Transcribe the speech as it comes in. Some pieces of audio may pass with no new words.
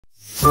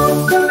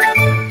Aram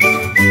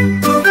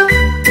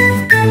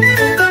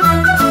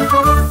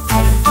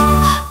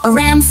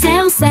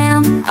sam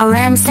sam,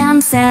 aram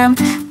sam sam,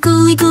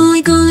 gooey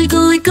gooey gooey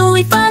gooey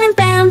gooey fun and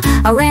bam.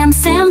 Aram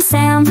sam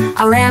sam,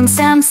 aram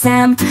sam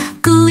sam,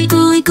 gooey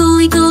gooey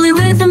gooey gooey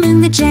rhythm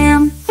in the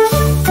jam.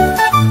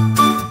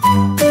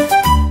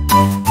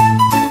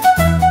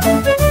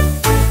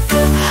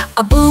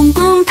 A boom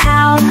boom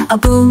pow, a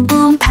boom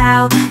boom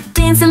pow,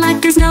 dancing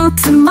like there's no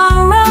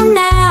tomorrow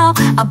now.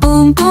 A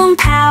boom boom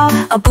pow,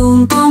 a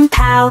boom boom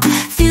pow,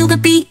 feel the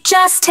beat,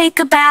 just take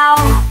a bow.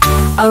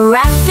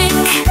 Erratic,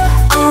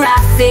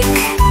 erratic,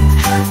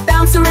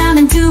 bounce around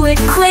and do it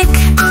quick.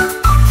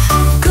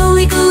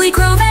 Gooey gooey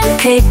groove and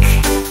pick.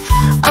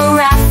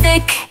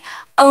 Erratic,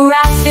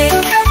 erratic.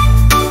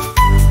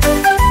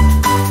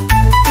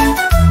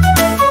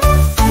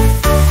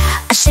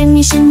 A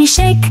shimmy shimmy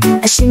shake,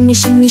 a shimmy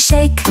shimmy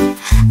shake,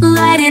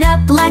 light it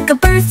up like a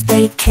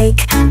birthday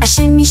cake. A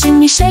shimmy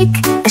shimmy shake,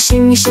 a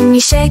shimmy shimmy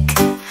shake,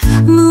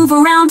 move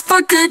around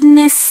for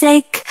goodness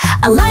sake.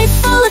 A life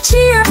full of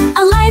cheer,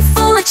 a life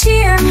full of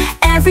cheer,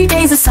 every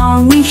day's a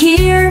song we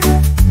hear.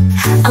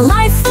 A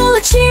life full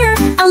of cheer,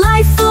 a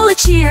life full of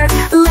cheer,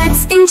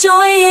 let's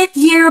enjoy it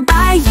year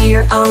by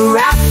year.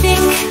 Erratic,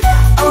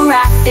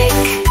 erratic,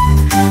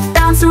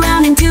 bounce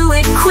around and do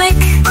it quick.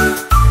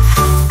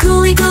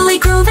 Gooey gooey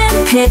groove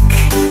and pick.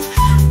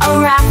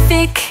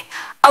 Erratic,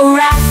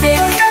 erratic.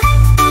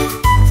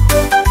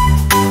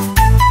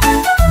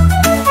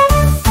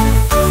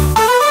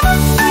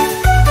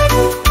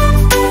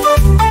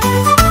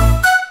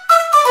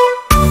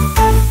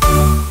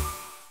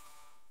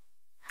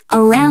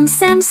 Aram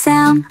sam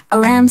sam,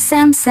 aram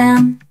sam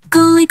sam,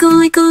 gooey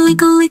gooey gooey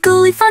gooey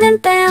gooey fun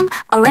and bam.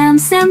 Aram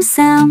sam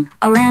sam,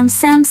 aram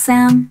sam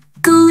sam,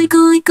 gooey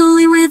gooey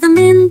gooey rhythm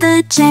in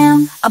the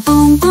jam. A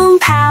boom boom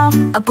pow,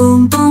 a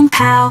boom boom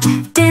pow,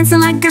 dancing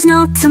like there's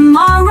no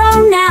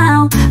tomorrow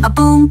now. A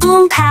boom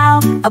boom pow,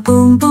 a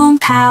boom boom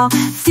pow,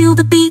 feel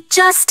the beat,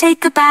 just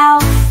take a bow.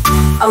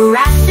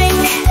 Erratic,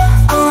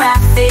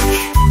 erratic,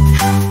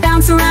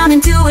 bounce around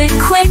and do it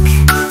quick.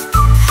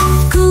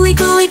 Gooey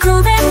gooey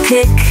groove and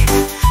pick.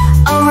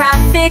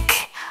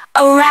 Erratic,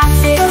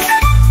 erratic.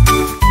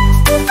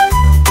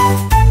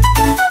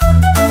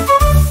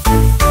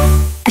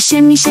 A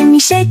shimmy shimmy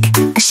shake,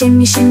 a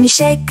shimmy shimmy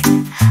shake,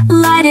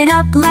 light it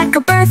up like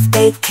a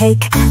birthday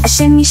cake. A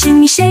shimmy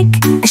shimmy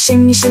shake, a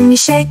shimmy shimmy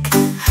shake,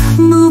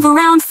 move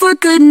around for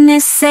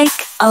goodness sake.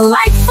 A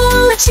life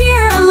full of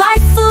cheer, a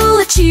life full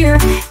of cheer,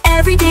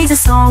 every day's a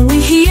song we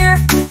hear.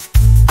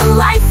 A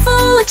life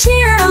full of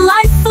cheer, a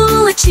life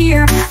full of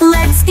cheer,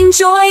 let's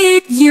enjoy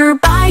it year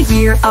by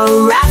year.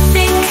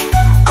 Erratic,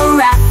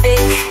 erratic,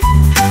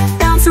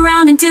 bounce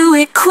around and do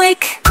it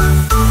quick.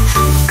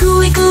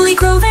 Gooey gooey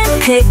groove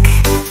and pick.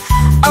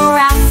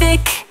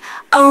 Erratic,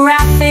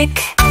 erratic.